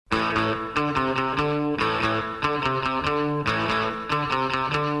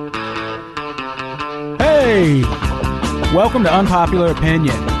Welcome to Unpopular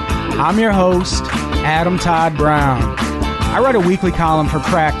Opinion. I'm your host, Adam Todd Brown. I write a weekly column for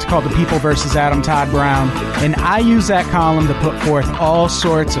Cracked called The People vs. Adam Todd Brown, and I use that column to put forth all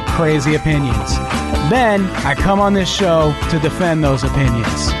sorts of crazy opinions. Then, I come on this show to defend those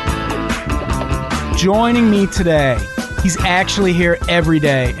opinions. Joining me today, he's actually here every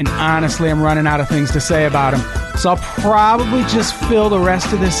day, and honestly, I'm running out of things to say about him. So I'll probably just fill the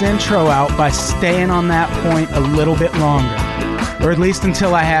rest of this intro out by staying on that point a little bit longer. Or at least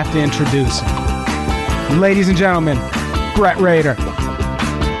until I have to introduce him. Ladies and gentlemen, Brett Rader.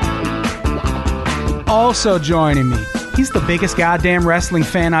 Also joining me, he's the biggest goddamn wrestling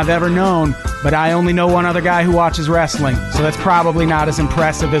fan I've ever known, but I only know one other guy who watches wrestling, so that's probably not as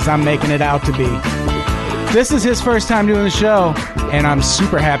impressive as I'm making it out to be. This is his first time doing the show, and I'm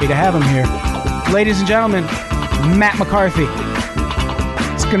super happy to have him here. Ladies and gentlemen, Matt McCarthy.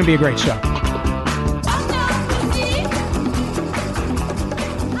 It's going to be a great show.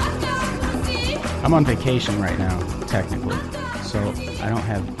 I'm on vacation right now, technically, so I don't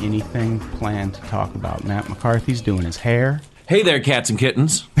have anything planned to talk about. Matt McCarthy's doing his hair. Hey there, cats and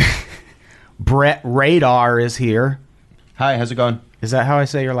kittens. Brett Radar is here. Hi, how's it going? Is that how I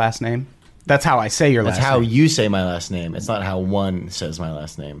say your last name? That's how I say your last name. That's how you say my last name. It's not how one says my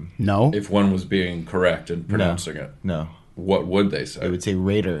last name. No? If one was being correct and pronouncing it, No. what would they say? It would say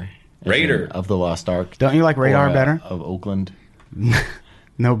Raider. Raider. Of the Lost Ark. Don't you like Radar better? Of Oakland.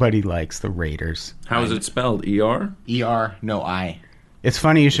 Nobody likes the Raiders. How is it spelled? E-R? E-R, no I. It's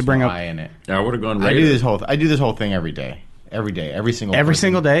funny you should bring no up... I in it. I would have gone I Raider. do this whole thing every day. Every day. Every single Every person.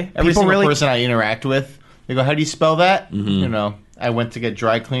 single day? Every People single really... person I interact with. They go, how do you spell that? Mm-hmm. You know, I went to get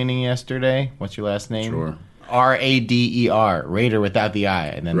dry cleaning yesterday. What's your last name? Sure. R-A-D-E-R. Raider without the I.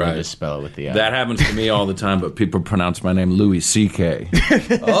 And then Right. they just spell it with the I. That happens to me all the time, but people pronounce my name Louis C.K.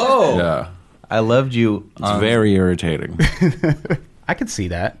 Oh! Yeah. I loved you. It's very irritating. I could see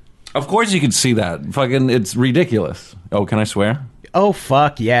that. Of course you can see that. Fucking, it's ridiculous. Oh, can I swear? Oh,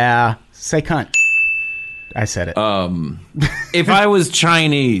 fuck, yeah. Say cunt. I said it. If I was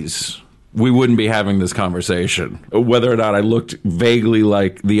Chinese, we wouldn't be having this conversation. Whether or not I looked vaguely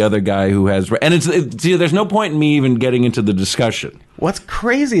like the other guy who has... And see, there's no point in me even getting into the discussion. What's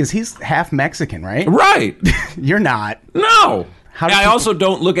crazy is he's half Mexican, right? Right. You're not. No. How do I people- also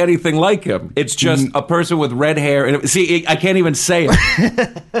don't look anything like him. It's just a person with red hair. And see, I can't even say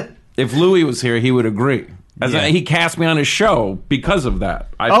it. If Louis was here, he would agree. He cast me on his show because of that.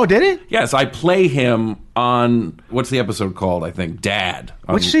 Oh, did he? Yes, I play him on... What's the episode called, I think? Dad.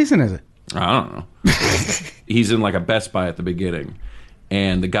 Which season is it? I don't know. He's in like a Best Buy at the beginning.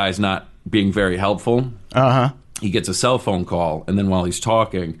 And the guy's not being very helpful. Uh-huh. He gets a cell phone call. And then while he's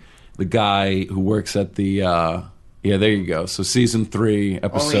talking, the guy who works at the... yeah, there you go. So season 3,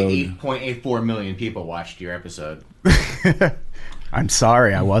 episode... Only 8.84 million people watched your episode. I'm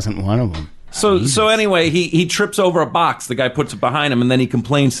sorry, I wasn't one of them. So anyway, he trips over a box. The guy puts it behind him, and then he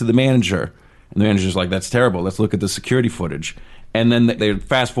complains to the manager. And the manager's like, that's terrible. Let's look at the security footage. And then they're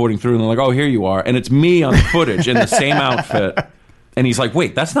fast-forwarding through, and they're like, oh, here you are. And it's me on the footage in the same outfit. And he's like,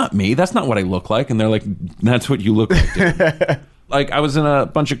 wait, that's not me. That's not what I look like. And they're like, that's what you look like, dude. Like, I was in a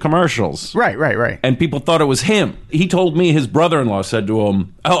bunch of commercials. Right. And people thought it was him. He told me his brother-in-law said to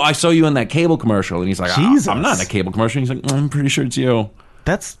him, oh, I saw you in that cable commercial. And he's like, Jesus. I'm not in a cable commercial. He's like, I'm pretty sure it's you.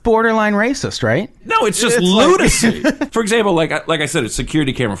 That's borderline racist, right? No, it's just lunacy. For example, like I said, it's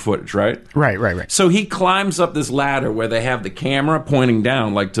security camera footage, right? Right. So he climbs up this ladder where they have the camera pointing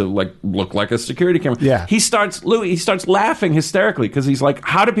down, to look like a security camera. Yeah. He starts laughing hysterically because he's like,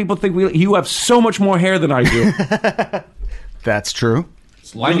 how do people think you have so much more hair than I do? That's true.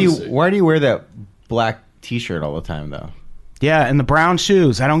 Why do you wear that black T-shirt all the time, though? Yeah, and the brown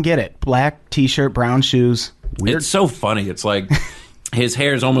shoes. I don't get it. Black T-shirt, brown shoes. Weird. It's so funny. It's like his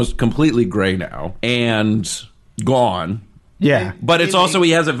hair is almost completely gray now and gone. Yeah. But it's also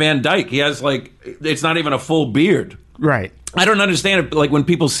he has a Van Dyke. He has it's not even a full beard. Right. I don't understand it. Like when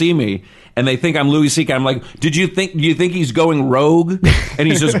people see me and they think I'm Louis C.K., I'm like, do you think he's going rogue and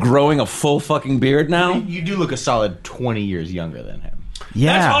he's just growing a full fucking beard now? You do look a solid 20 years younger than him.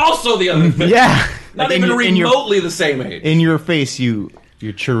 Yeah. That's also the other thing. Yeah. Not Like even in your- remotely the same age. In your face, you're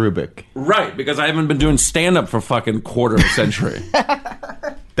cherubic. Right, because I haven't been doing stand-up for fucking quarter of a century.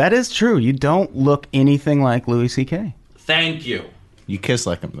 That is true. You don't look anything like Louis C.K. Thank you. You kiss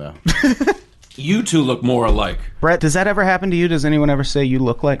like him, though. You two look more alike. Brett, does that ever happen to you? Does anyone ever say you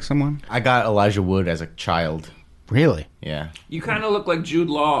look like someone? I got Elijah Wood as a child. Really? Yeah. You kind of look like Jude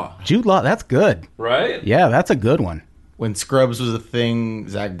Law. Jude Law, that's good. Right? Yeah, that's a good one. When Scrubs was a thing,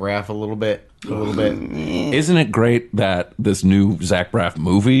 Zach Braff a little bit. Isn't it great that this new Zach Braff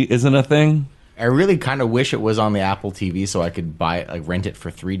movie isn't a thing? I really kind of wish it was on the Apple TV so I could buy it, like rent it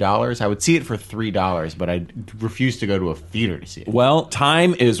for $3. I would see it for $3, but I refuse to go to a theater to see it. Well,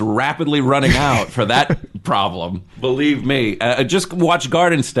 time is rapidly running out for that problem. Believe me. Just watch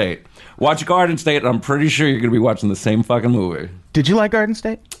Garden State. Watch Garden State, and I'm pretty sure you're going to be watching the same fucking movie. Did you like Garden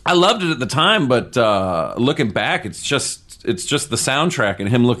State? I loved it at the time, but looking back, it's just the soundtrack and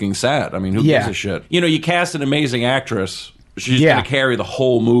him looking sad. I mean, who gives a shit? You know, you cast an amazing actress. She's going to carry the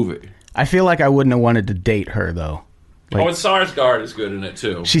whole movie. I feel like I wouldn't have wanted to date her, though. Like, and Sarsgaard is good in it,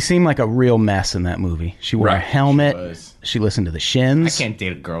 too. She seemed like a real mess in that movie. She wore a helmet. She listened to the Shins. I can't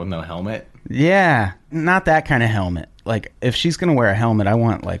date a girl with no helmet. Yeah, not that kind of helmet. Like, if she's going to wear a helmet, I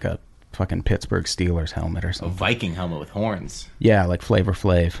want, like, a fucking Pittsburgh Steelers helmet or something. A Viking helmet with horns. Yeah, like Flavor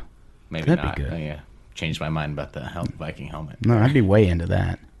Flav. Maybe That'd not. be good. Oh, yeah. Changed my mind about the Viking helmet. No, I'd be way into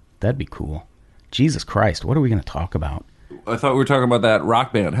that. That'd be cool. Jesus Christ, what are we going to talk about? I thought we were talking about that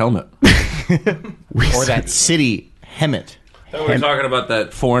rock band Helmet. Or that city Hemet. I thought we were talking about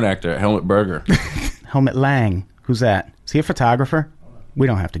that foreign actor, Helmet Berger. Helmet Lang. Who's that? Is he a photographer? We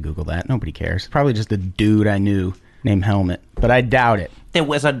don't have to Google that. Nobody cares. Probably just a dude I knew named Helmet. But I doubt it. There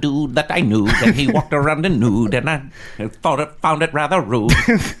was a dude that I knew, and he walked around in nude, and I found it rather rude.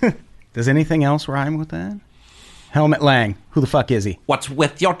 Does anything else rhyme with that? Helmet Lang. Who the fuck is he? What's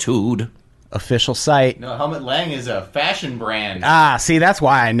with your tude? Official site. No, Helmet Lang is a fashion brand Ah, see, that's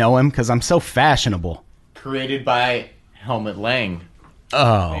why I know him, because I'm so fashionable. created by Helmet Lang.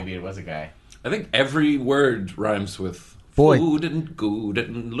 Oh. Maybe it was a guy. I think every word rhymes with Boy. food and good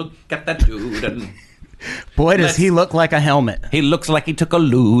and look at that dude and Boy, does he look like a helmet. He looks like he took a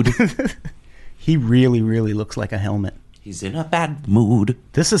lewd. He really, really looks like a helmet. He's in a bad mood.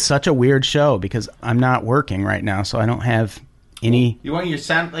 This is such a weird show because I'm not working right now, so I don't have any... You want your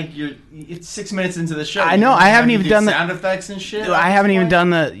sound, like, it's 6 minutes into the show. I know, I haven't even done the... sound effects and shit? I haven't even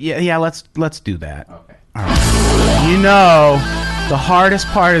done the... Yeah, let's do that. Okay. You know, the hardest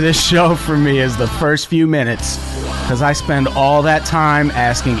part of this show for me is the first few minutes, because I spend all that time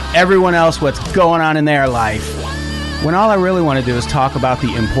asking everyone else what's going on in their life, when all I really want to do is talk about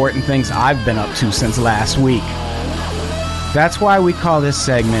the important things I've been up to since last week. That's why we call this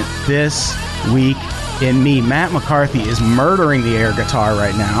segment This Week in Me. Matt McCarthy is murdering the air guitar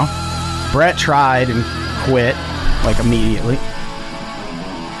right now. Brett tried and quit, like, immediately.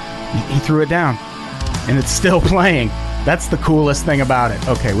 He threw it down, and it's still playing. That's the coolest thing about it.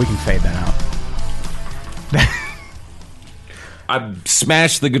 Okay, we can fade that out. I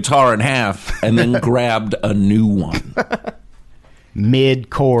smashed the guitar in half and then grabbed a new one. Mid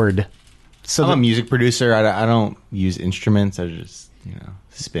chord. So I'm a music producer. I don't use instruments. I just,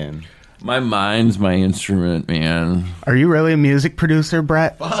 spin. My mind's my instrument, man. are you really a music producer,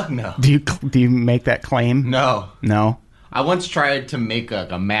 Brett? Fuck no. Do you make that claim? No. No? I once tried to make a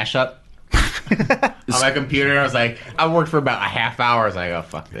mashup on my computer, and I was like, I worked for about a half hour. I was like, oh,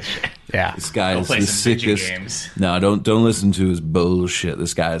 fuck this shit. Yeah. This guy Go is play the some video sickest. games. No, don't listen to his bullshit.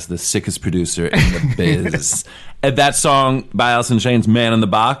 This guy is the sickest producer in the biz. And that song by Alice in Chains, "Man in the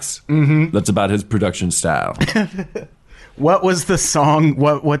Box," that's about his production style. What was the song?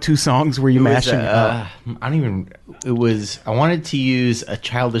 What two songs were you mashing up? I don't even. It was. I wanted to use a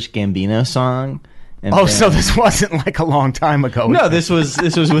Childish Gambino song. And Oh, then- so this wasn't like a long time ago. No, this was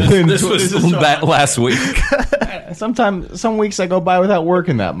within. This was that last week. Some weeks I go by without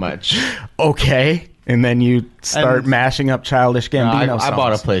working that much. Okay. And then you start And- mashing up Childish Gambino songs. I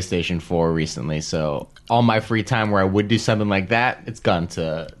bought a PlayStation 4 recently, so all my free time where I would do something like that, it's gone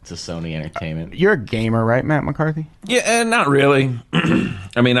to Sony Entertainment. You're a gamer, right, Matt McCarthy? Yeah, not really.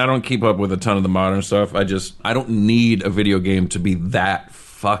 I mean, I don't keep up with a ton of the modern stuff. I don't need a video game to be that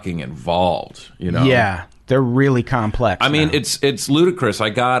fucking involved, you know? Yeah. They're really complex. I mean, now. it's ludicrous. I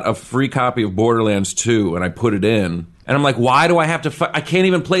got a free copy of Borderlands 2 and I put it in. And I'm like, why do I have to... I can't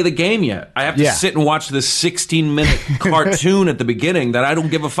even play the game yet. I have to sit and watch this 16-minute cartoon at the beginning that I don't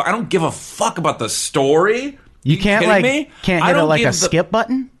give a fuck. I don't give a fuck about the story. You can't, kidding like, me? can't I hit don't like a give the- skip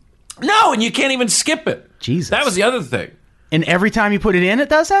button? No, and you can't even skip it. Jesus. That was the other thing. And every time you put it in, it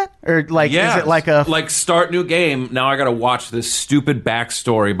does that? Or, like, Yeah, is it like a... like start new game? Now I got to watch this stupid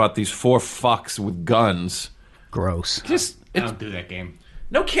backstory about these 4 fucks with guns. Gross. Just I don't do that game.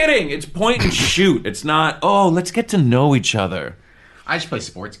 no kidding. It's point and shoot. It's not. Oh, let's get to know each other. I just play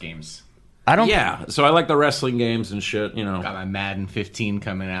sports games. I don't... Yeah. So I like the wrestling games and shit. You know. Got my Madden 15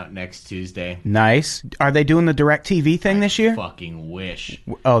 coming out next Tuesday. Nice. Are they doing the DirecTV thing this year? Fucking wish.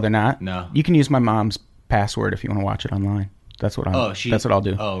 Oh, they're not? No. You can use my mom's password if you want to watch it online. That's what that's what I'll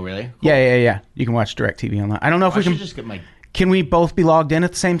do. Oh, really? Cool. Yeah. You can watch DirecTV online. I don't know if I we should can... just get my. Can we both be logged in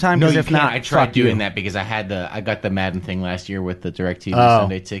at the same time? No, 'Cause you if can't. not, I tried fuck doing you. that because I got the Madden thing last year with the DirecTV Oh.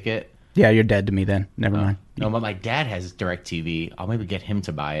 Sunday ticket. Yeah, you're dead to me then. Never mind. No, but my dad has DirecTV. I'll maybe get him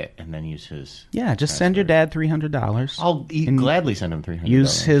to buy it and then use his. Yeah, just send your dad $300. I'll gladly send him $300.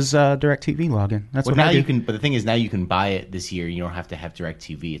 Use his DirecTV login. That's Well, what now I do. you can. But the thing is, now you can buy it this year. You don't have to have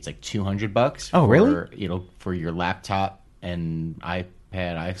DirecTV. It's like $200. Oh, really? For your laptop and iPad,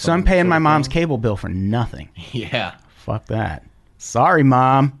 iPhone. So I'm paying sort my of mom's thing. cable bill for nothing. Yeah. Fuck that. Sorry,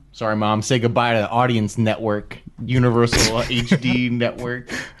 Mom. Sorry, Mom. Say goodbye to the Audience Network, Universal HD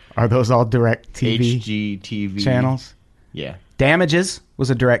Network, Are those all DirecTV HGTV channels? Yeah. Damages was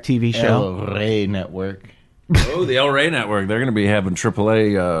a DirecTV show. El Rey Network. Oh, the El Rey Network. They're going to be having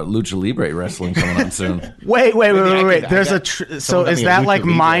AAA Lucha Libre wrestling coming on soon. Wait. I There's got- so someone got is me a that Lucha like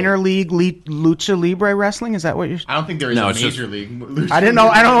Libre. minor league Lucha Libre wrestling? Is that what you're? I don't think there is No, a it's just- major league. I didn't know.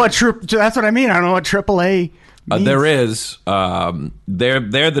 I don't know what that's what I mean. I don't know what AAA. Means. There is.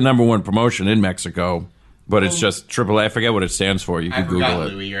 They're the number one promotion in Mexico, but it's just AAA. I forget what it stands for. You I can Google forgot,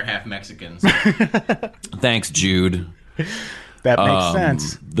 it. Louis. You're half Mexican. Thanks, Jude. That makes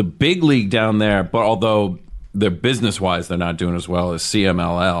sense. The big league down there, but although they're business-wise, they're not doing as well as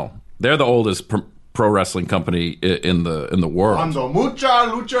CMLL. They're the oldest pro wrestling company in the world. Mucha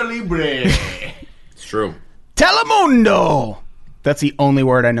lucha libre. It's true. Telemundo. That's the only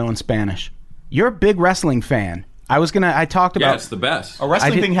word I know in Spanish. You're a big wrestling fan. I talked about. Yeah, it's the best. A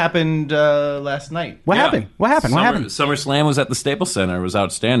wrestling did- thing happened last night. What Yeah. happened? What happened? What happened? SummerSlam was at the Staples Center. It was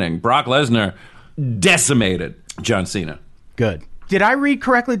outstanding. Brock Lesnar decimated John Cena. Good. Did I read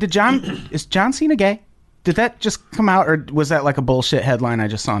correctly? Is John Cena gay? Did that just come out, or was that like a bullshit headline I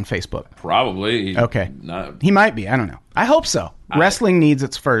just saw on Facebook? Probably. Okay. Not, He might be. I don't know. I hope so. Wrestling needs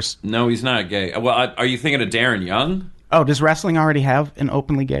its first. no, he's not gay. Well, are you thinking of Darren Young? Oh, does wrestling already have an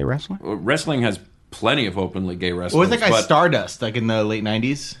openly gay wrestler? Wrestling has plenty of openly gay wrestlers. What was that guy but, Stardust, like in the late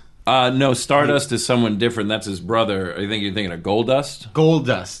 90s? No, Stardust is someone different. That's his brother. I think you're thinking of Goldust.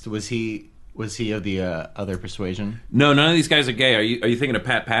 Goldust. Was he of the other persuasion? No, none of these guys are gay. Are you thinking of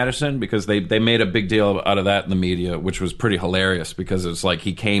Pat Patterson? Because they made a big deal out of that in the media, which was pretty hilarious because it's like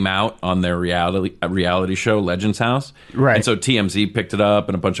he came out on their reality show, Legends House. Right. And so TMZ picked it up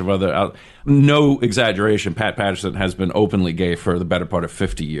and a bunch of other... no exaggeration, Pat Patterson has been openly gay for the better part of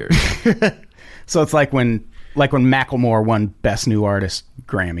 50 years. So it's like when Macklemore won Best New Artist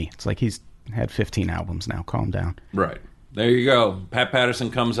Grammy. It's like he's had 15 albums now. Calm down. Right. There you go. Pat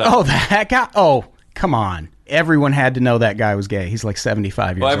Patterson comes out. Oh, that guy. Oh, come on. Everyone had to know that guy was gay. He's like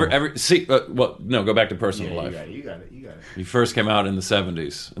 75 years old. No, go back to personal life. You got it. He first came out in the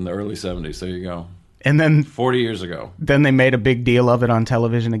 70s, in the early 70s. There you go. And then 40 years ago. they made a big deal of it on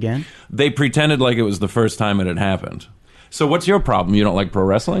television again. They pretended like it was the first time it had happened. So what's your problem? You don't like pro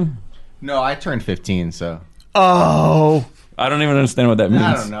wrestling? No, I turned 15, so Oh, I don't even understand what that means.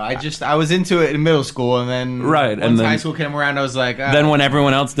 I don't know. I was into it in middle school, and then Right, once and then- high school came around, I was like, Then when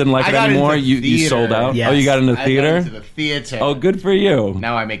everyone else didn't like I it got anymore, into you theater. sold out? Yes. Oh, you got into I theater? got into the theater. Oh, good for you.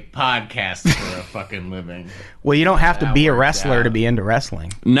 Now I make podcasts for a fucking living. well, you don't have to That be a worked wrestler out. to be into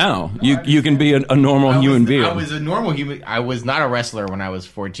wrestling. No, you can be a normal human being. I was a normal human. I was not a wrestler when I was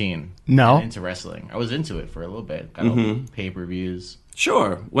 14. No? And into wrestling. I was into it for a little bit. Got all pay-per-views.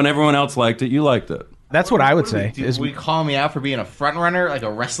 Sure. When everyone else liked it, you liked it. That's what I would say. Would you call me out for being a front runner, like a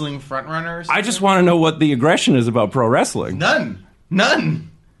wrestling front runner? Or something? I just want to know what the aggression is about pro wrestling.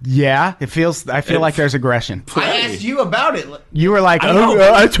 None. Yeah, I feel like there's aggression. I asked you about it. You were like, I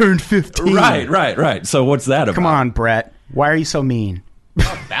know. I turned 15. Right. So what's that about? Come on, Brett. Why are you so mean?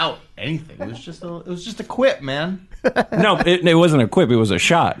 Not about anything. It was just a quip, man. No, it wasn't a quip. It was a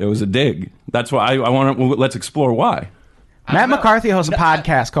shot. It was a dig. That's why I want to. Let's explore why. Matt McCarthy hosts a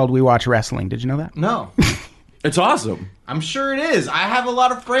podcast called We Watch Wrestling. Did you know that? No. It's awesome. I'm sure it is. I have a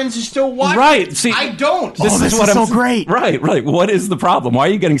lot of friends who still watch Right, it. see- I don't. This is so great. Right. What is the problem? Why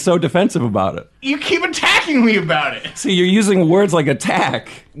are you getting so defensive about it? You keep attacking me about it. See, you're using words like attack.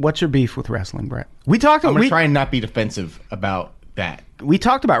 What's your beef with wrestling, Brett? We talked. I'm going to try and not be defensive about that. We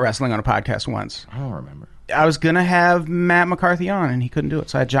talked about wrestling on a podcast once. I don't remember. I was gonna have Matt McCarthy on, and he couldn't do it,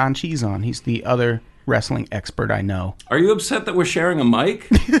 so I had John Cheese on. He's the other wrestling expert I know. Are you upset that we're sharing a mic?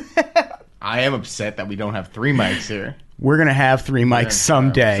 I am upset that we don't have 3 mics here. We're gonna have 3 mics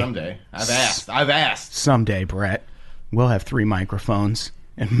someday. Someday. I've asked. Someday, Brett. We'll have 3 microphones,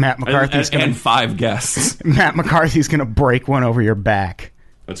 and Matt McCarthy's and 5 guests. Matt McCarthy's gonna break one over your back.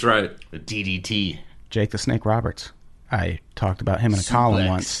 That's right. The DDT. Jake the Snake Roberts. I talked about him in a column Suplex.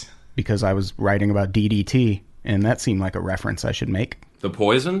 once because I was writing about DDT, and that seemed like a reference I should make. The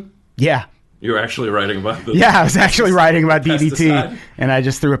poison? Yeah. You're actually writing about the... Yeah, I was actually writing about DDT, Pesticide. and I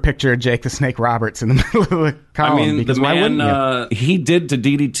just threw a picture of Jake the Snake Roberts in the middle of the column. I mean, because the why man, wouldn't you? he did to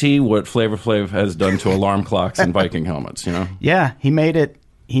DDT what Flavor Flav has done to alarm clocks and Viking helmets, you know? Yeah, he made it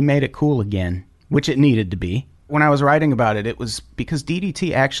he made it cool again, which it needed to be. When I was writing about it, it was because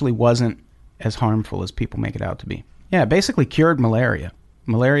DDT actually wasn't as harmful as people make it out to be. Yeah, it basically cured malaria.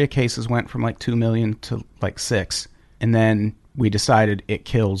 Malaria cases went from like 2 million to like 6. And then we decided it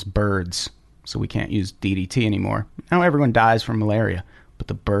kills birds, so we can't use DDT anymore. Now everyone dies from malaria, but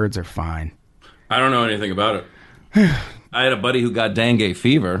the birds are fine. I don't know anything about it. I had a buddy who got dengue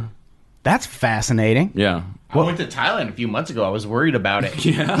fever. That's fascinating. Yeah. I went to Thailand a few months ago. I was worried about it.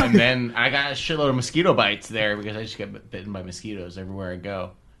 Yeah. And then I got a shitload of mosquito bites there because I just get bitten by mosquitoes everywhere I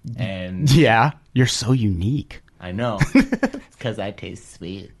go. And Yeah, you're so unique. I know. Because I taste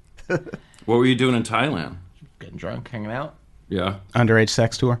sweet. What were you doing in Thailand? Getting drunk, hanging out? Yeah. Underage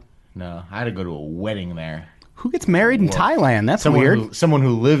sex tour. No, I had to go to a wedding there. Who gets married in Thailand? That's Someone weird. someone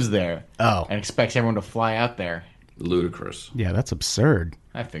who lives there. Oh. And expects everyone to fly out there. Ludicrous. Yeah, that's absurd.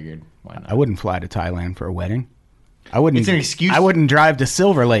 I figured, why not? I wouldn't fly to Thailand for a wedding. I wouldn't. It's an excuse. I wouldn't drive to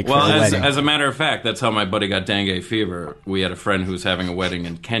Silver Lake Well, for a as, wedding. as a matter of fact, that's how my buddy got dengue fever. We had a friend who was having a wedding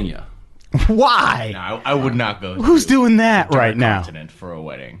in Kenya. Why? No, I would not go. Who's to doing that a right now? continent for a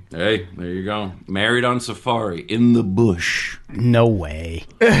wedding. Hey, there you go. Married on safari in the bush. No way.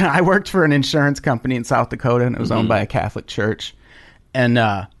 I worked for an insurance company in South Dakota, and it was owned by a Catholic church. And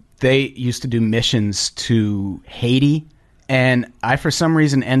they used to do missions to Haiti. And I, for some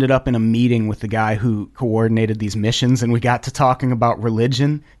reason, ended up in a meeting with the guy who coordinated these missions, and we got to talking about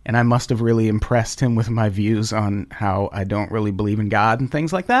religion. And I must have really impressed him with my views on how I don't really believe in God and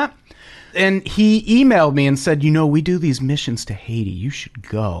things like that. And he emailed me and said, we do these missions to Haiti. You should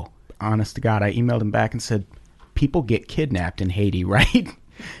go. Honest to God, I emailed him back and said, people get kidnapped in Haiti, right?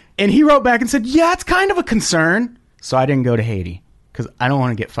 And he wrote back and said, yeah, it's kind of a concern. So I didn't go to Haiti because I don't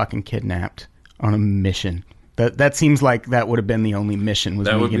want to get fucking kidnapped on a mission. That seems like that would have been the only mission, was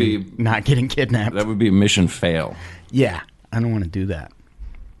That me would be- not getting kidnapped. That would be a mission fail. Yeah, I don't want to do that.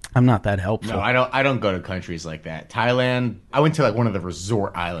 I'm not that helpful. No, I don't go to countries like that. Thailand, I went to like one of the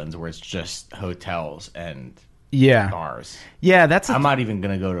resort islands where it's just hotels and Yeah. bars. Yeah, that's I'm not even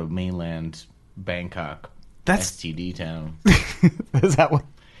going to go to mainland Bangkok. That's- STD town. is that what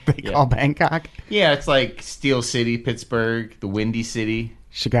they call Bangkok? Yeah, it's like Steel City, Pittsburgh, the Windy City,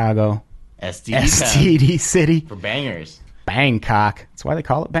 Chicago. STD town STD City. for bangers. Bangkok. That's why they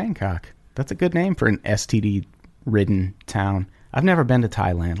call it Bangkok. That's a good name for an STD-ridden town. I've never been to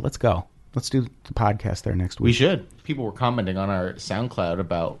Thailand. Let's go. Let's do the podcast there next week. We should. People were commenting on our SoundCloud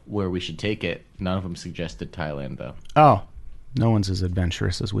about where we should take it. None of them suggested Thailand, though. Oh, no one's as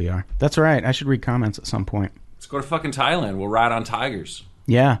adventurous as we are. That's right. I should read comments at some point. Let's go to fucking Thailand. We'll ride on tigers.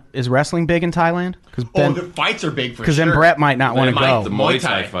 Yeah. Is wrestling big in Thailand? The fights are big for sure. Because then Brett might not want to go. The Muay Muay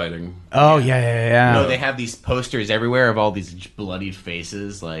Thai Thai fighting. Oh, yeah. No, they have these posters everywhere of all these bloodied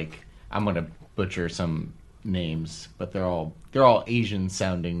faces. Like, I'm gonna butcher some names, but they're all Asian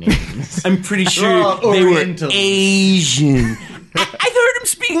sounding names. I'm pretty They're sure all they were Orientals. Asian. I heard him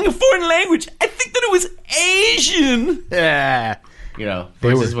speaking a foreign language. I think that it was Asian. Yeah.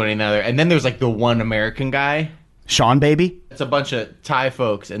 Versus one another. And then there's like the one American guy. Sean Baby? It's a bunch of Thai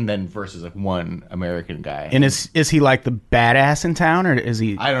folks, and then versus like one American guy. And is he like the badass in town, or is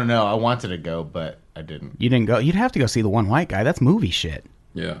he... I don't know. I wanted to go, but I didn't. You didn't go? You'd have to go see the one white guy. That's movie shit.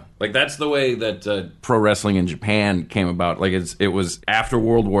 Yeah, like that's the way that pro wrestling in Japan came about. Like it was after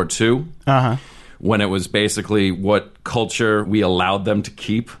World War II, when it was basically what culture we allowed them to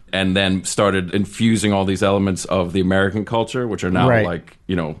keep, and then started infusing all these elements of the American culture, which are now Right.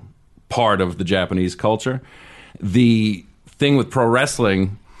 part of the Japanese culture. The thing with pro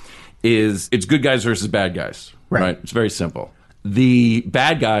wrestling is it's good guys versus bad guys. Right? It's very simple. The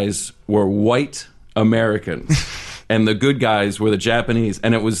bad guys were white Americans. And the good guys were the Japanese,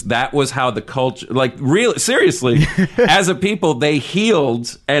 and that was how the culture, like, really, seriously, as a people, they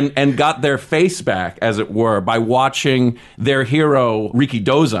healed and got their face back, as it were, by watching their hero Riki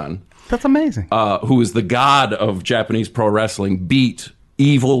Dozan, That's amazing. who is the god of Japanese pro wrestling, beat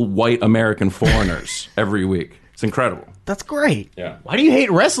evil white American foreigners every week. It's incredible. That's great. Yeah. Why do you hate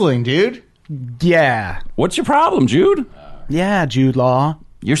wrestling, dude? Yeah. What's your problem, Jude? Yeah, Jude Law.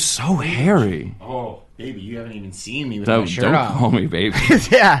 You're so hairy. Oh, baby, you haven't even seen me with Don't, my shirt don't off. call me baby.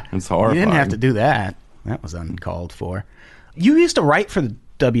 Yeah. It's horrifying. You didn't have to do that. That was uncalled for. You used to write for the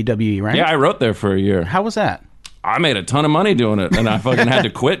WWE, right? Yeah, I wrote there for a year. How was that? I made a ton of money doing it, and I fucking had to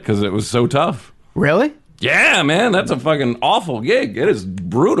quit because it was so tough. Really? Yeah, man, that's a fucking awful gig. It is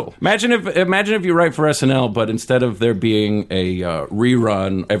brutal. Imagine if you write for SNL, but instead of there being a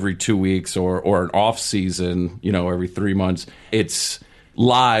rerun every 2 weeks or an off season, every 3 months, it's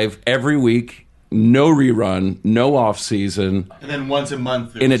live every week, no rerun, no off season. And then once a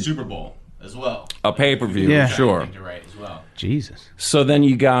month, In there's a- a Super Bowl. as well. A pay-per-view, Yeah. sure. To write as well. Jesus. So then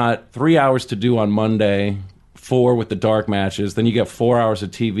you got 3 hours to do on Monday, 4 with the dark matches. Then you get 4 hours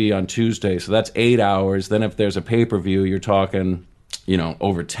of TV on Tuesday. So that's 8 hours. Then if there's a pay-per-view, you're talking,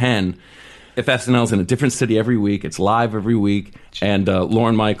 over 10. If SNL's in a different city every week, it's live every week. And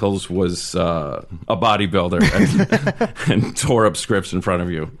Lorne Michaels was a bodybuilder and tore up scripts in front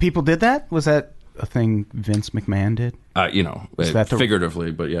of you. People did that? Was that a thing Vince McMahon did? that the-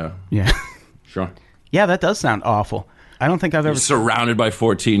 Figuratively, but yeah. Yeah. Sure. Yeah, that does sound awful. I don't think I've ever... Surrounded by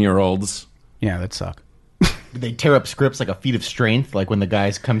 14-year-olds. Yeah, that'd suck. They tear up scripts like a feat of strength, like when the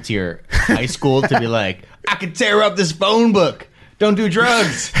guys come to your high school to be like, I can tear up this phone book. Don't do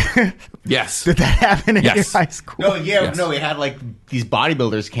drugs. Yes. Did that happen in Yes. your high school? No, yeah, Yes. no, we had like these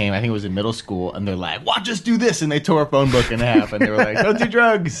bodybuilders came, I think it was in middle school, and they're like, watch us do this, and they tore a phone book in half, and they were like, don't do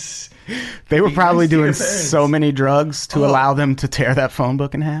drugs. They were probably nice to your doing parents. so many drugs to allow them to tear that phone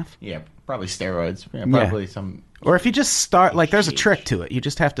book in half. Yeah, probably steroids. Yeah, probably some... Or if you just start, like, there's a trick to it. You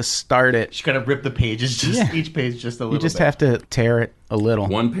just have to start it. Just gotta rip the pages, each page just a little You just bit. have to tear it a little.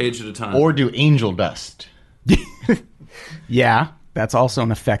 One page at a time. Or do angel dust. Yeah, that's also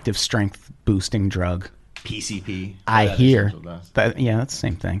an effective strength boosting drug. PCP. I That is hear. angel dust. Yeah, that's the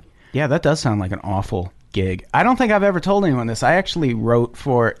same thing. Yeah, that does sound like an awful gig. I don't think I've ever told anyone this. I actually wrote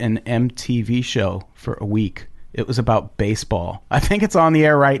for an MTV show for a week. It was about baseball. I think it's on the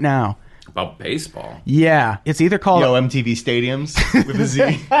air right now. About baseball. Yeah, it's either called Yo, MTV Stadiums with a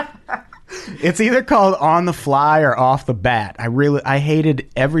Z. It's either called On the Fly or Off the Bat. I hated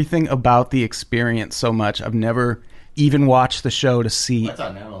everything about the experience so much. I've never even watched the show to see That's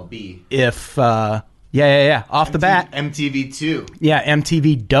on MLB. if yeah, Off the Bat. MTV2. Yeah,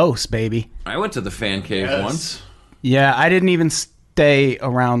 MTV Dose, baby. I went to the fan cave Yes. once. Yeah, I didn't even stay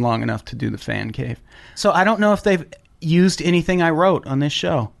around long enough to do the fan cave. So I don't know if they've used anything I wrote on this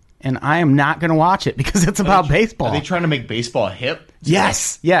show. And I am not going to watch it because it's about baseball. Are they trying to make baseball hip?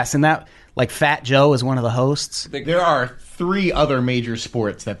 Yes. And that, like, Fat Joe is one of the hosts. There are 3 other major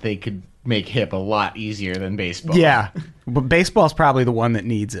sports that they could make hip a lot easier than baseball. Yeah. But baseball's probably the one that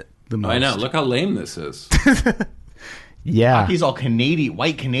needs it the most. I know. Look how lame this is. Yeah. Hockey's all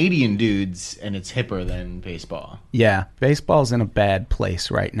white Canadian dudes, and it's hipper than baseball. Yeah. Baseball's in a bad place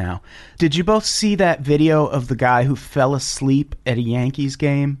right now. Did you both see that video of the guy who fell asleep at a Yankees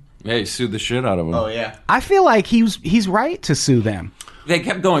game? Yeah, he sued the shit out of him. Oh, yeah. I feel like he's right to sue them. They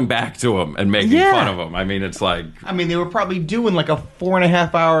kept going back to him and making Yeah. fun of him. I mean, it's like... I mean, they were probably doing like a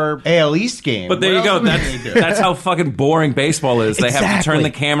 4.5-hour AL East game. But there What you go. else were they doing? That's how fucking boring baseball is. They have to turn Exactly. the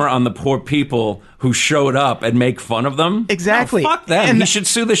camera on the poor people who showed up and make fun of them. Exactly. No, fuck them. And- He should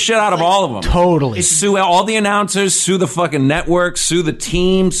sue the shit out of all of them. Totally. Sue all the announcers, sue the fucking network, sue the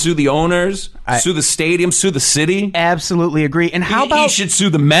team, sue the owners, sue the stadium, sue the city. Absolutely agree. And how He about should sue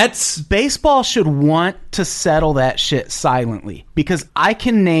the Mets. baseball should want to settle that shit silently, because I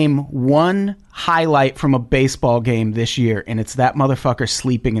can name one highlight from a baseball game this year, and it's that motherfucker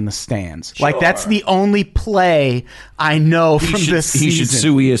sleeping in the stands. Like, that's the only play I know from this season. He should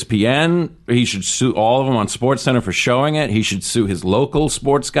sue ESPN. He should sue all of them on SportsCenter for showing it. He should sue his local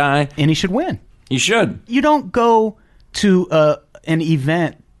sports guy. And he should win. He should. You don't go to an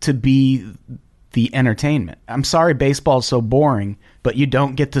event to be the entertainment. I'm sorry baseball's so boring, but you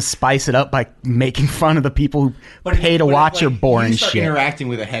don't get to spice it up by making fun of the people who pay to watch your boring you start shit. interacting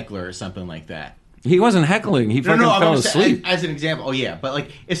with a heckler or something like that. He wasn't heckling. He fucking I'm fell just saying, asleep. as an example. Oh yeah, but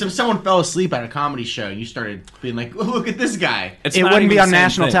like if someone fell asleep at a comedy show and you started being like, oh, "Look at this guy," It's It not wouldn't even be the on same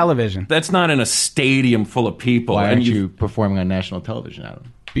national thing. television. That's not in a stadium full of people. why and aren't you performing on national television,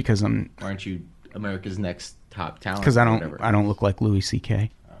 Adam? Because Why aren't you America's Next Top Talent? I or don't whatever? I don't look like Louis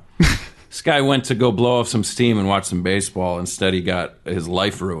C.K. This guy went to go blow off some steam and watch some baseball. Instead, he got his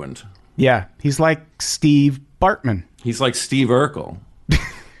life ruined. Yeah, he's like Steve Bartman, He's like Steve Urkel.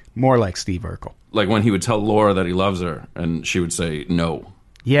 more like Steve Urkel. Like when he would tell Laura that he loves her, and she would say no.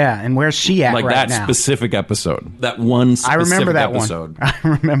 Yeah, and where's she at Like right that now? specific episode. That one I specific remember that episode. one. I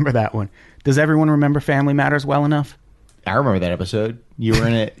remember that one. Does everyone remember Family Matters well enough? I remember that episode. You were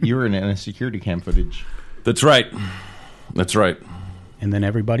in it. You were in it in a security cam footage. That's right. That's right. And then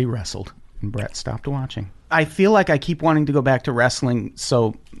everybody wrestled, and Brett stopped watching. I feel like I keep wanting to go back to wrestling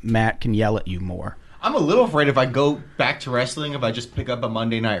so Matt can yell at you more. I'm a little afraid if I go back to wrestling, if I just pick up a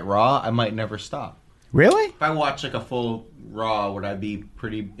Monday Night Raw, I might never stop. Really? If I watch like a full Raw, would I be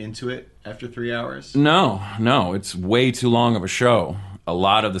pretty into it after 3 hours? No, it's way too long of a show. A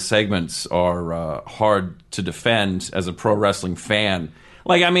lot of the segments are hard to defend as a pro wrestling fan.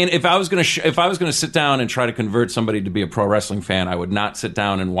 Like, I mean, if I was gonna sit down and try to convert somebody to be a pro wrestling fan, I would not sit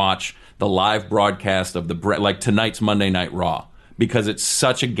down and watch the live broadcast of like tonight's Monday Night Raw, because it's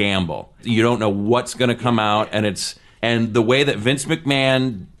such a gamble. You don't know what's going to come out, and the way that Vince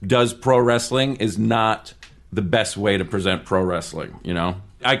McMahon does pro wrestling is not the best way to present pro wrestling, you know?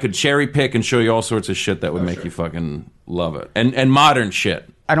 I could cherry pick and show you all sorts of shit that would make you fucking love it. And modern shit.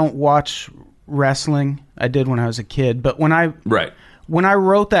 I don't watch wrestling. I did when I was a kid, but when I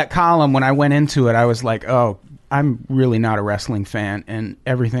wrote that column, when I went into it, I was like, oh, I'm really not a wrestling fan, and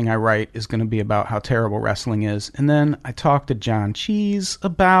everything I write is going to be about how terrible wrestling is. And then I talked to John Cheese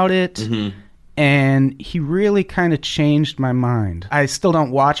about it, and he really kind of changed my mind. I still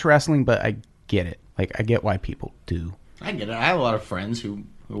don't watch wrestling, but I get it. Like, I get why people do. I get it. I have a lot of friends who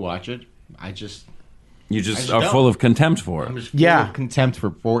watch it. You just are full of contempt for I'm it. just full of contempt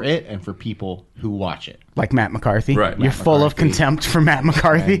for it and for people who watch it. Like Matt McCarthy? Right. You're full of contempt for Matt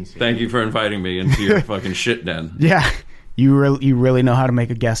McCarthy? Thank you for inviting me into your fucking shit den. Yeah. You really know how to make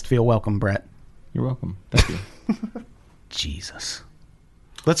a guest feel welcome, Brett. You're welcome. Thank you. Jesus.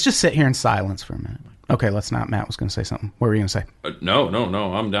 Let's just sit here in silence for a minute. Okay, let's not. Matt was going to say something. What were you going to say? No.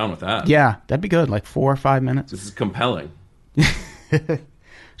 I'm down with that. Yeah, that'd be good. Like 4 or 5 minutes. This is compelling.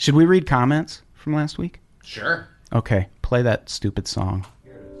 Should we read comments from last week? Sure. Okay, play that stupid song.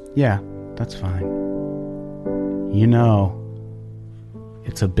 Yeah, that's fine. You know,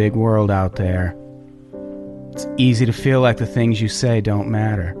 it's a big world out there. It's easy to feel like the things you say don't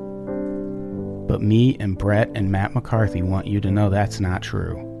matter. But me and Brett and Matt McCarthy want you to know that's not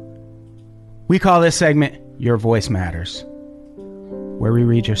true. We call this segment Your Voice Matters, where we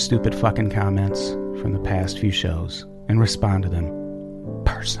read your stupid fucking comments from the past few shows and respond to them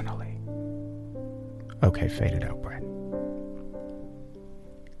personally. Okay, fade it out, Brett.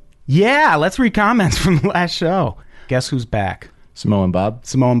 Yeah, let's read comments from the last show. Guess who's back? Samoan Bob.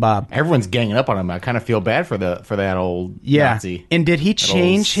 Samoan Bob. Everyone's ganging up on him. I kind of feel bad for that old Nazi. And did he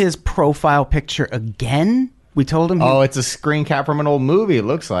change his profile picture again? We told him. It's a screen cap from an old movie. It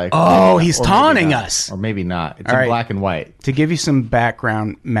looks like. Oh, he's Or taunting maybe not. us. Or maybe not. It's All in right. black and white. To give you some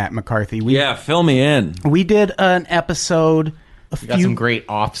background, Matt McCarthy. Fill me in. We did an episode. We got some great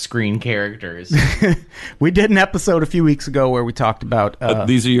off-screen characters. We did an episode a few weeks ago where we talked about.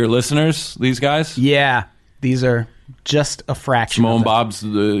 These are your listeners, these guys? Yeah, these are just a fraction. Samoan of it. Bob's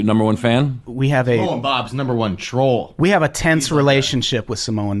the number one fan? We have Samoan Bob's #1 troll. We have a tense relationship with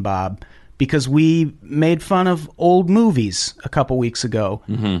Samoan Bob because we made fun of old movies a couple weeks ago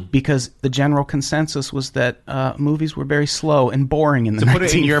because the general consensus was that movies were very slow and boring in the 1950s. To put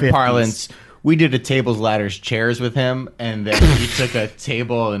it in your parlance, we did a tables, ladders, chairs with him, and then he took a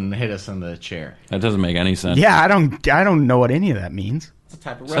table and hit us on the chair. That doesn't make any sense. Yeah, I don't know what any of that means. It's a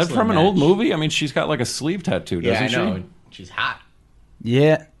type of Is that wrestling from an match. old movie? I mean, she's got like a sleeve tattoo, doesn't Yeah, I know. she? She's hot.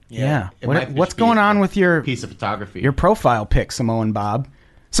 Yeah. It might What's just be going on a with your piece of photography? your profile pic, Samoan Bob?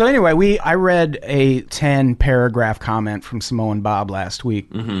 So anyway, I read a 10-paragraph comment from Samoan Bob last week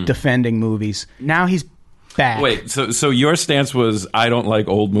defending movies. Now he's back. Wait, so your stance was I don't like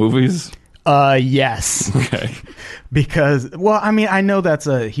old movies? Yes. Okay. Because, well, I mean, I know that's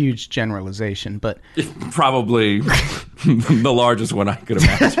a huge generalization, but Probably the largest one I could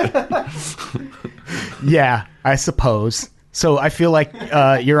imagine. yeah, I suppose. So I feel like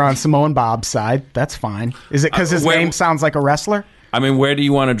you're on Samoan Bob's side. That's fine. Is it because his where- name sounds like a wrestler? I mean, where do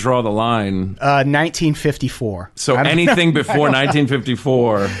you want to draw the line? 1954. So I don't anything before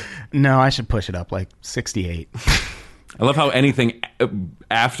 1954. No, I should push it up like 68. I love how anything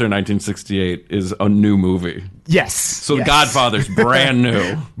after 1968 is a new movie. Yes. So yes. The Godfather's brand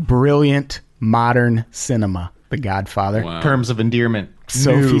new. Brilliant modern cinema. The Godfather. Wow. Terms of endearment.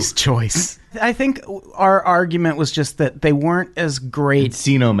 Sophie's Choice. I think our argument was just that they weren't as great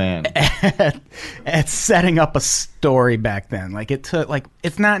Encino Man. at setting up a story back then. Like it took, like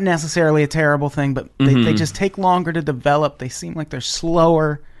it's not necessarily a terrible thing, but they just take longer to develop. They seem like they're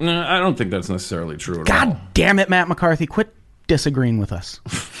slower. No, I don't think that's necessarily true at all. God damn it, Matt McCarthy, quit disagreeing with us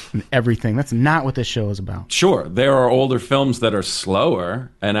and everything. That's not what this show is about. Sure, there are older films that are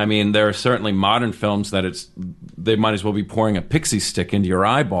slower, and I mean there are certainly modern films that they might as well be pouring a pixie stick into your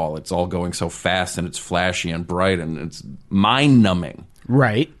eyeball. It's all going so fast and it's flashy and bright and it's mind-numbing.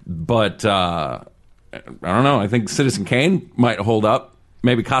 Right. But I don't know. I think Citizen Kane might hold up.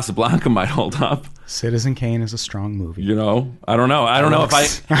 Maybe Casablanca might hold up. Citizen Kane is a strong movie. You know, I don't know. I don't know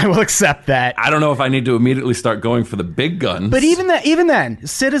if I will accept that. I don't know if I need to immediately start going for the big guns. But even then,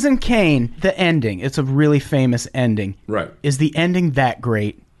 Citizen Kane, the ending, it's a really famous ending. Right. Is the ending that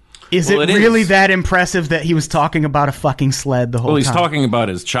great? Is Well, it it really is. that impressive that he was talking about a fucking sled the whole Well, he's time? talking about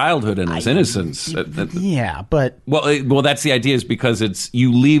his childhood and his innocence. Yeah, but Well, that's the idea. Is because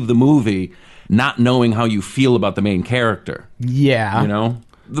you leave the movie not knowing how you feel about the main character. yeah. You know,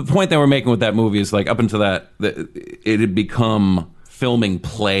 the point they were making with that movie is like up until that it had become filming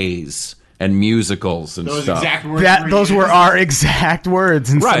plays and musicals and Those stuff. exact words. Those were our exact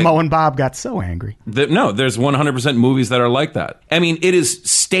words, and Right. Samoan Bob got so angry. No, there's 100% movies that are like that. I mean, it is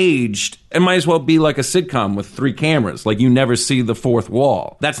staged. It might as well be like a sitcom with 3 cameras. Like, you never see the fourth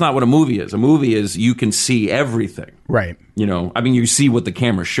wall. That's not what a movie is. A movie is you can see everything. Right. You know, I mean, you see what the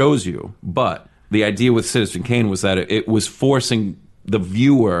camera shows you. But the idea with Citizen Kane was that it was forcing the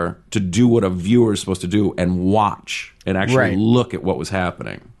viewer to do what a viewer is supposed to do and watch and actually Right. look at what was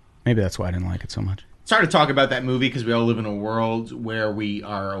happening. Maybe that's why I didn't like it so much. It's hard to talk about that movie because we all live in a world where we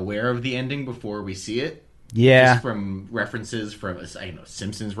are aware of the ending before we see it. Yeah. Just from references from,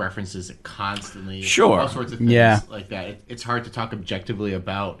 Simpsons references constantly. Sure. All sorts of things Yeah. like that. It's hard to talk objectively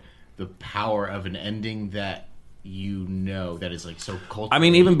about the power of an ending that that is like so culturally. I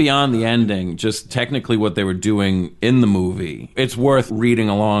mean, even beyond the ending, just technically what they were doing in the movie, it's worth reading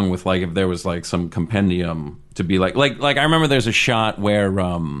along with, like, if there was like some compendium to be like I remember there's a shot where,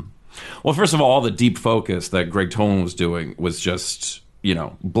 well, first of all the deep focus that Greg Tolan was doing was just, you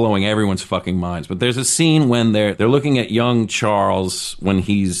know, blowing everyone's fucking minds. But there's a scene when they're looking at young Charles when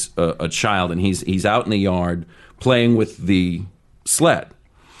he's a child and he's out in the yard playing with the sled.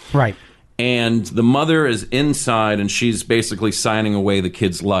 Right. And the mother is inside, and she's basically signing away the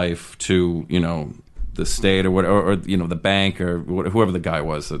kid's life to, you know, the state or whatever, or you know, the bank or whoever the guy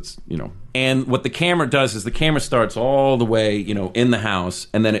was. That's, you know. And what the camera does is the camera starts all the way, you know, in the house,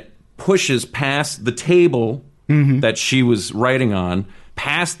 and then it pushes past the table that she was writing on,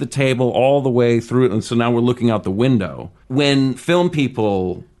 past the table all the way through it, and so now we're looking out the window. When film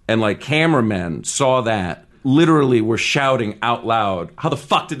people and like cameramen saw that, literally were shouting out loud, "How the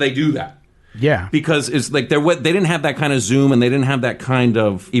fuck did they do that?" Yeah. Because it's like they didn't have that kind of zoom, and they didn't have that kind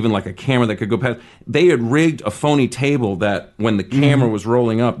of even like a camera that could go past. They had rigged a phony table that when the camera was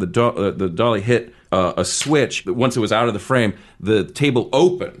rolling up, the dolly hit a switch. Once it was out of the frame, the table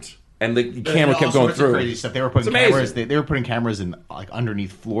opened, and the camera kept going through. Crazy stuff. They were putting It's cameras. amazing. They were putting cameras in like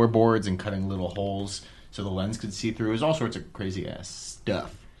underneath floorboards and cutting little holes so the lens could see through. It was all sorts of crazy ass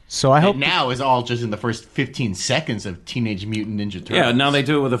stuff. So I hope And now is all just in the first 15 seconds of Teenage Mutant Ninja Turtles. Yeah, now they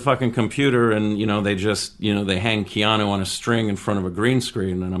do it with a fucking computer, and you know they just they hang Keanu on a string in front of a green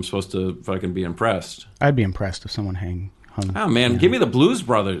screen, and I'm supposed to fucking be impressed. I'd be impressed if someone hung. Oh man, give me the Blues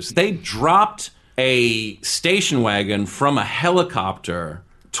Brothers. They dropped a station wagon from a helicopter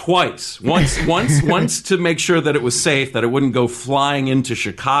twice. Once to make sure that it was safe, that it wouldn't go flying into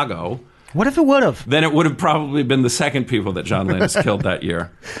Chicago. What if it would have? Then it would have probably been the second people that John Landis killed that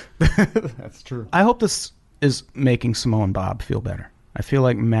year. That's true. I hope this is making Samoan Bob feel better. I feel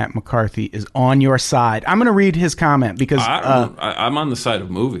like Matt McCarthy is on your side. I'm going to read his comment because I'm on the side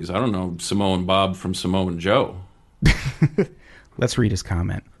of movies. I don't know Samoan Bob from Samoan Joe. let's read his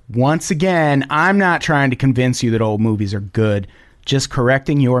comment. Once again, I'm not trying to convince you that old movies are good, just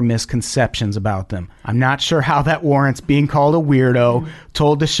correcting your misconceptions about them. I'm not sure how that warrants being called a weirdo,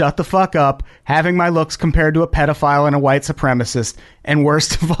 told to shut the fuck up, having my looks compared to a pedophile and a white supremacist, and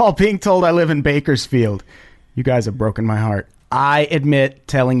worst of all, being told I live in Bakersfield. You guys have broken my heart. I admit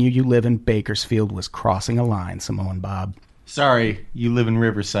telling you live in Bakersfield was crossing a line, Samoan Bob. Sorry, you live in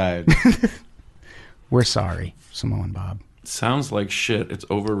Riverside. We're sorry, Samoan Bob. Sounds like shit. It's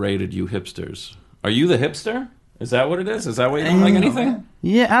overrated, you hipsters. Are you the hipster? Is that what it is? Is that why you don't like anything?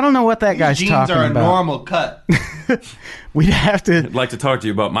 Yeah, I don't know what that guy's Jeans talking are a about. normal cut. We'd have to I'd like to talk to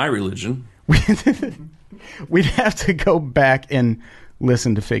you about my religion. we'd have to go back and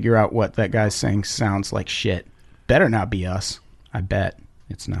listen to figure out what that guy's saying sounds like shit. Better not be us. I bet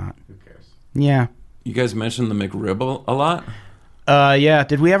it's not. Who cares? Yeah. You guys mentioned the McRib a lot? Yeah.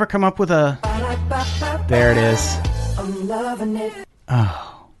 Did we ever come up with a... There it is. I'm loving it.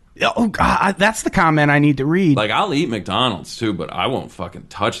 Oh, God, that's the comment I need to read. Like, I'll eat McDonald's too, but I won't fucking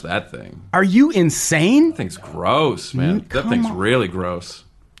touch that thing. Are you insane? That thing's gross, man. That come thing's on. really gross.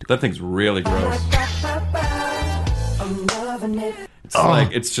 That thing's really gross. I'm loving it.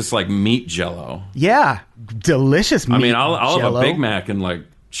 It's just like meat jello. Yeah. Delicious meat. I mean, I'll have a Jell-O. Big Mac and like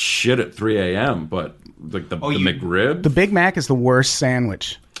shit at 3 a.m., but like the McRib? The Big Mac is the worst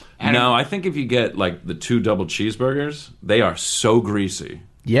sandwich. No, I think if you get like the 2 double cheeseburgers, they are so greasy.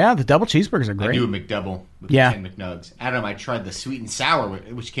 Yeah, the double cheeseburgers are I great. do a McDouble with Yeah. 10 McNugs. Adam, I tried the sweet and sour,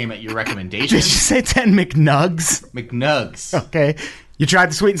 which came at your Did recommendation. you say 10 McNugs? McNugs. Okay. You tried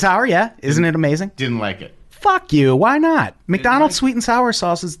the sweet and sour, yeah? Isn't it amazing? Didn't like it. Fuck you. Why not? McDonald's like- sweet and sour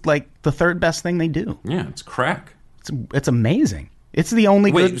sauce is like the third best thing they do. Yeah, it's crack. It's amazing. It's the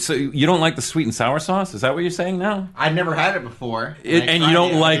only Wait, good... so you don't like the sweet and sour sauce? Is that what you're saying now? I'd never had it before. I And you tried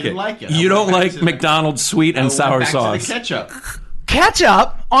don't I like didn't it. like it. You I don't went back like to the- McDonald's sweet I and went sour back to sauce. the ketchup.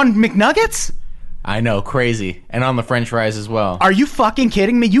 Ketchup on McNuggets? I know, crazy. And on the French fries as well. Are you fucking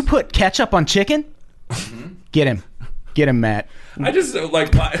kidding me? You put ketchup on chicken? Get him. Get him, Matt. I just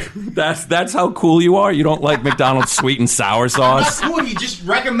like that's how cool you are. You don't like McDonald's sweet and sour sauce. Cool, you just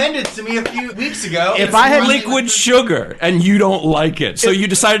recommended it to me a few weeks ago. If I had Liquid sugar and you don't like it, so you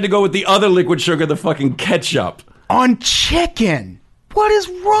decided to go with the other liquid sugar, the fucking ketchup. On chicken? What is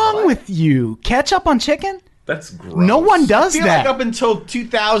wrong with you? Ketchup on chicken? That's gross. No one does I feel that. like up until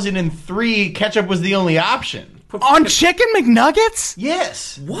 2003, ketchup was the only option. On chicken McNuggets?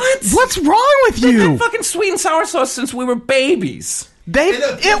 Yes. What? What's wrong with They've you? had fucking sweet and sour sauce since we were babies.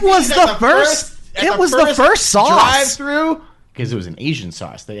 It was the first. It was the first sauce. Drive-through. Because it was an Asian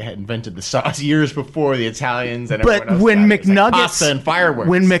sauce. They had invented the sauce years before the Italians and But everyone else. when got it. It was like McNuggets pasta and fireworks.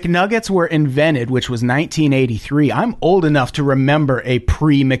 when McNuggets were invented, which was 1983, I'm old enough to remember a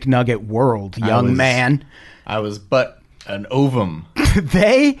pre-McNugget world, young man. I was but an ovum.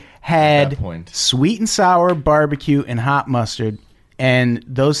 They had At that point. sweet and sour barbecue and hot mustard, and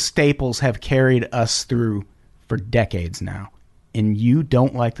those staples have carried us through for decades now. And you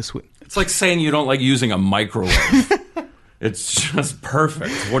don't like the sweet. It's like saying you don't like using a microwave. It's just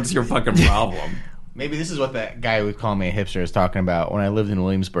perfect. What's your fucking problem? Maybe this is what that guy who would call me a hipster is talking about. When I lived in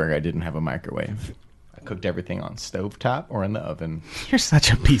Williamsburg, I didn't have a microwave. I cooked everything on stovetop or in the oven. You're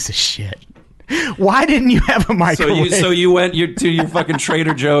such a piece of shit. Why didn't you have a microwave? So you went to your fucking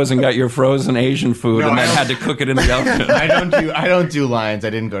Trader Joe's and got your frozen Asian food, No, and then I had to cook it in the oven. I don't do lines. I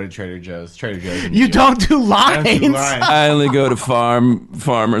didn't go to Trader Joe's. Trader Joe's. You don't do lines. I don't do lines. I only go to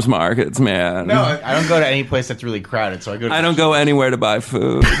farmers markets, man. No, I don't go to any place that's really crowded. So I go. To I don't go anywhere to buy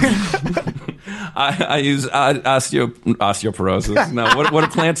food. I use osteoporosis. No, what do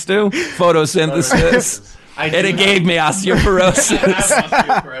plants do? Photosynthesis. And it gave me osteoporosis.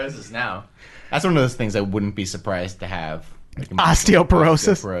 osteoporosis now. That's one of those things I wouldn't be surprised to have. Like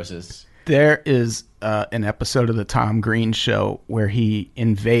Osteoporosis? Osteoporosis. There is an episode of the Tom Green Show where he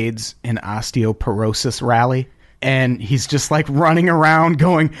invades an osteoporosis rally, and he's just like running around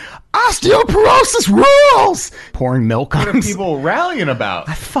going, "Osteoporosis rules!" pouring milk on What are him. people rallying about?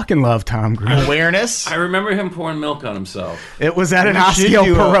 I fucking love Tom Green. Awareness. I remember him pouring milk on himself. It was at an We should do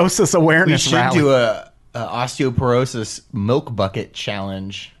osteoporosis We awareness should rally. do a osteoporosis milk bucket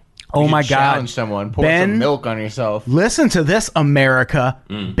challenge. Oh You my should God. Challenge someone. Pour Ben- some milk on yourself. Listen to this, America.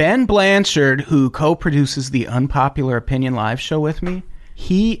 Ben Blanchard, who co-produces the Unpopular Opinion Live show with me,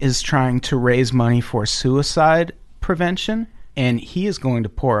 he is trying to raise money for suicide prevention, and he is going to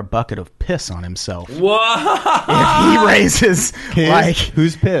pour a bucket of piss on himself. What? If he raises, like,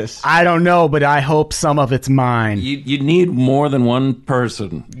 Who's pissed? I don't know, but I hope some of it's mine. You need more than one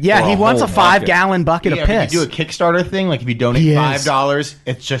person. Yeah, for he wants a whole bucket. 5-gallon bucket Yeah, of if piss. you do a Kickstarter thing, like if you donate Yes. $5,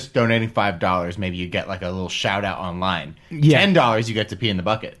 it's just donating $5. Maybe you get like a little shout out online. Yeah. $10, you get to pee in the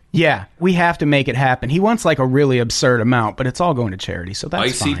bucket. Yeah, we have to make it happen. He wants like a really absurd amount, but it's all going to charity, so that's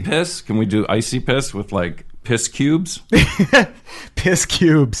Icy fine. piss? Can we do icy piss with like piss cubes? Piss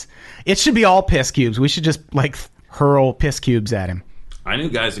cubes. It should be all piss cubes. We should just like hurl piss cubes at him. I knew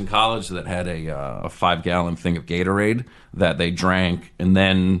guys in college that had a 5-gallon thing of Gatorade that they drank and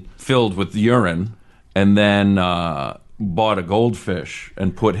then filled with urine and then bought a goldfish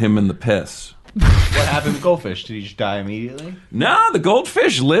and put him in the piss. What happened to goldfish? Did he just die immediately? No, the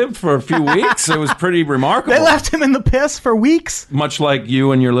goldfish lived for a few weeks. It was pretty remarkable. They left him in the piss for weeks. Much like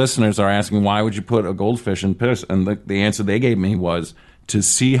you and your listeners are asking, why would you put a goldfish in piss? And the answer they gave me was to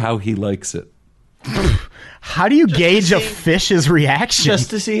see how he likes it. How do you gauge a see- fish's reaction? Just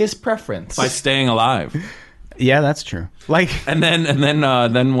to see his preference. By staying alive. Yeah, that's true. Like, And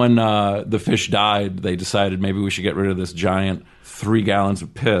then when the fish died, they decided maybe we should get rid of this giant 3 gallons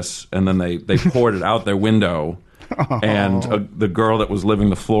of piss, and then they poured it out their window. And the girl that was living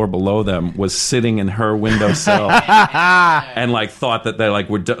the floor below them was sitting in her windowsill and like thought that they like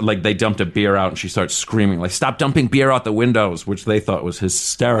they dumped a beer out, and she starts screaming like, "Stop dumping beer out the windows," which they thought was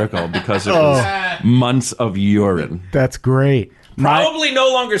hysterical because it was months of urine. that's great. Probably no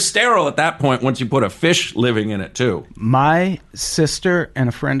longer sterile at that point once you put a fish living in it too. My sister and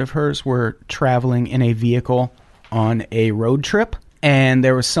a friend of hers were traveling in a vehicle on a road trip, and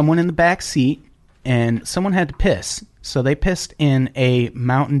there was someone in the back seat, and someone had to piss. So they pissed in a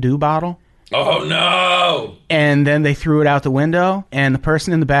Mountain Dew bottle, Oh no! and then they threw it out the window, and the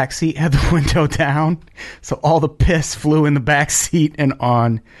person in the back seat had the window down, so all the piss flew in the back seat and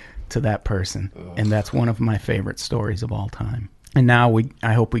on to that person. And that's one of my favorite stories of all time. And now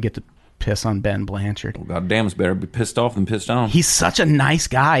I hope we get to piss on Ben Blanchard. God damn, it's better be pissed off than pissed on. He's such a nice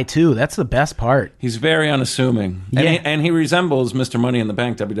guy, too. That's the best part. He's very unassuming. Yeah. And he resembles Mr. Money in the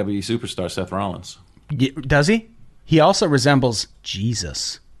Bank WWE superstar Seth Rollins. Does he? He also resembles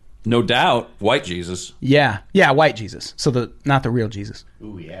Jesus. No doubt, white Jesus. Yeah, white Jesus. So not the real Jesus.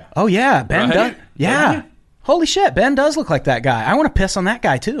 Ooh, yeah. Oh yeah, Ben Right? does. Yeah. Right? Holy shit, Ben does look like that guy. I want to piss on that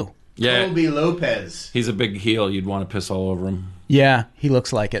guy too. Yeah, Colby Lopez. he's a big heel. You'd want to piss all over him. Yeah, he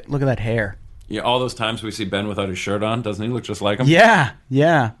looks like it. Look at that hair. Yeah, all those times we see Ben without his shirt on, doesn't he look just like him?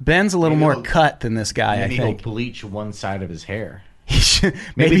 Yeah. Ben's a little Maybe more he'll- cut than this guy, I Maybe he'll think. bleach one side of his hair.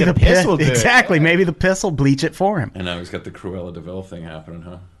 Maybe the piss will do it. Exactly. Maybe the piss will bleach it for him. And now he's got the Cruella de Vil thing happening,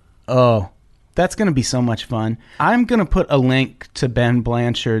 huh? Oh, that's going to be so much fun. I'm going to put a link to Ben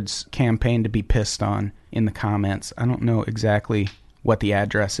Blanchard's campaign to be pissed on in the comments. I don't know exactly what the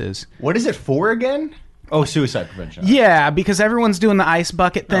address is. What is it for again? Oh, suicide prevention. Yeah, because everyone's doing the ice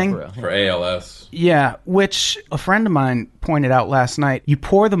bucket thing. For real. For ALS. Yeah, which a friend of mine pointed out last night. You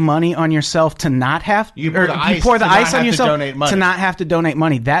pour the money on yourself to not have You pour the ice you pour the to not ice on have to yourself donate money. to not have to donate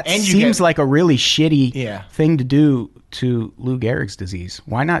money. That And you seems get- like a really shitty Yeah. thing to do to Lou Gehrig's disease.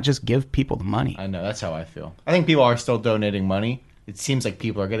 Why not just give people the money? I know, that's how I feel. I think people are still donating money. It seems like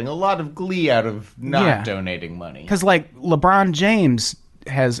people are getting a lot of glee out of not Yeah. donating money. Because like LeBron James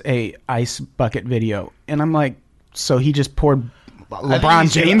has a ice bucket video, and I'm like, so he just poured.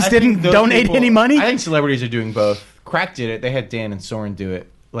 LeBron James didn't donate any money. I think celebrities are doing both. Crack did it. They had Dan and Soren do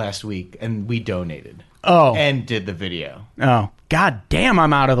it last week, and we donated. Oh. And did the video. Oh, god damn!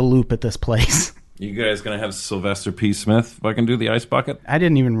 I'm out of the loop at this place. You guys gonna have Sylvester P. Smith fucking do the ice bucket? I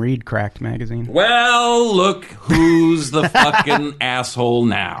didn't even read Cracked magazine. Well, look who's the fucking asshole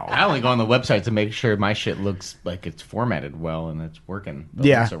now. I only go on the website to make sure my shit looks like it's formatted well and it's working. The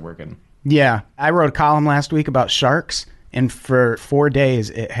Yeah. links are working. Yeah, I wrote a column last week about sharks, and for 4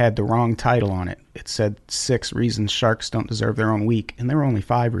 days it had the wrong title on it. It said 6 reasons sharks don't deserve their own week, and there were only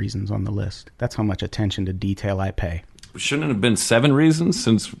 5 reasons on the list. That's how much attention to detail I pay. Shouldn't it have been 7 reasons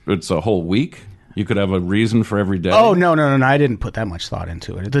since it's a whole week? You could have a reason for every day. Oh, no, I didn't put that much thought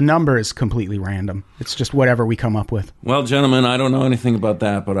into it. The number is completely random. It's just whatever we come up with. Well, gentlemen, I don't know anything about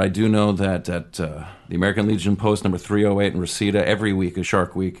that, but I do know that at the American Legion Post number 308 in Reseda, every week is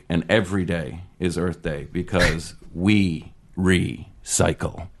Shark Week, and every day is Earth Day because we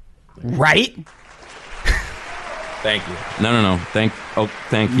recycle. Right? Thank you. No. Thank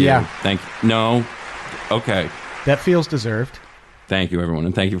you. Yeah. Thank you. No. Okay. That feels deserved. Thank you, everyone,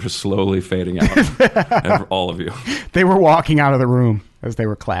 and thank you for slowly fading out, all of you. They were walking out of the room as they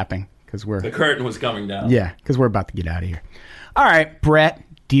were clapping because we're The curtain was coming down. because we're about to get out of here. All right, Brett,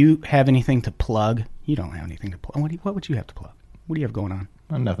 do you have anything to plug? You don't have anything to plug. What would you have to plug? What do you have going on?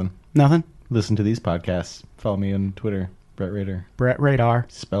 Nothing. Nothing. Listen to these podcasts. Follow me on Twitter, Brett Rader. Brett Radar.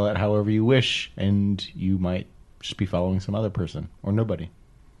 Spell it however you wish, and you might just be following some other person or nobody.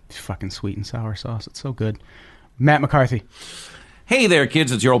 Fucking sweet and sour sauce. It's so good. Matt McCarthy. Hey there,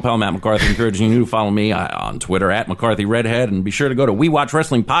 kids. It's your old pal, Matt McCarthy, encouraging you to follow me on Twitter at McCarthy Redhead, and be sure to go to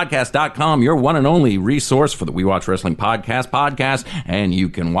WeWatchWrestlingPodcast.com, your one and only resource for the We Watch Wrestling podcast, and you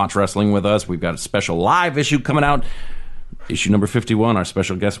can watch wrestling with us. We've got a special live issue coming out, issue number 51. Our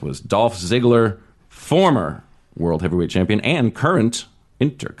special guest was Dolph Ziggler, former World Heavyweight Champion and current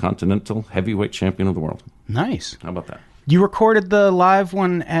Intercontinental Heavyweight Champion of the world. Nice. How about that? You recorded the live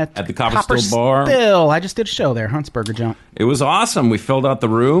one at the Copper Still Bar. Still. I just did a show there, Huntsburger Jump. It was awesome. We filled out the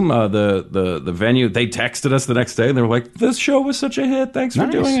room, the venue. They texted us the next day, and they were like, "This show was such a hit. Thanks for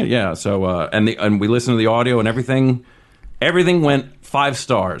Nice. doing it." Yeah. So and we listened to the audio and everything. Everything went 5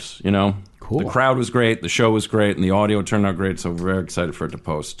 stars. You know, Cool. The crowd was great. The show was great, and the audio turned out great. So we're very excited for it to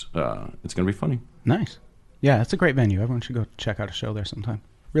post. It's going to be funny. Nice. Yeah, it's a great venue. Everyone should go check out a show there sometime.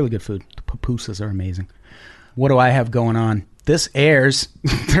 Really good food. The pupusas are amazing. What do I have going on? This airs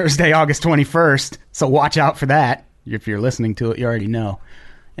Thursday, August 21st, so watch out for that. If you're listening to it, you already know.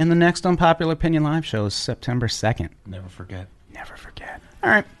 And the next Unpopular Opinion live show is September 2nd. Never forget. Never forget. All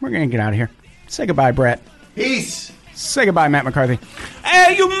right, we're going to get out of here. Say goodbye, Brett. Peace! Say goodbye, Matt McCarthy.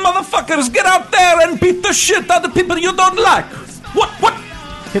 Hey, you motherfuckers, get out there and beat the shit out of people you don't like. What?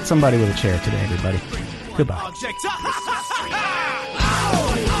 Hit somebody with a chair today, everybody. Goodbye. Object.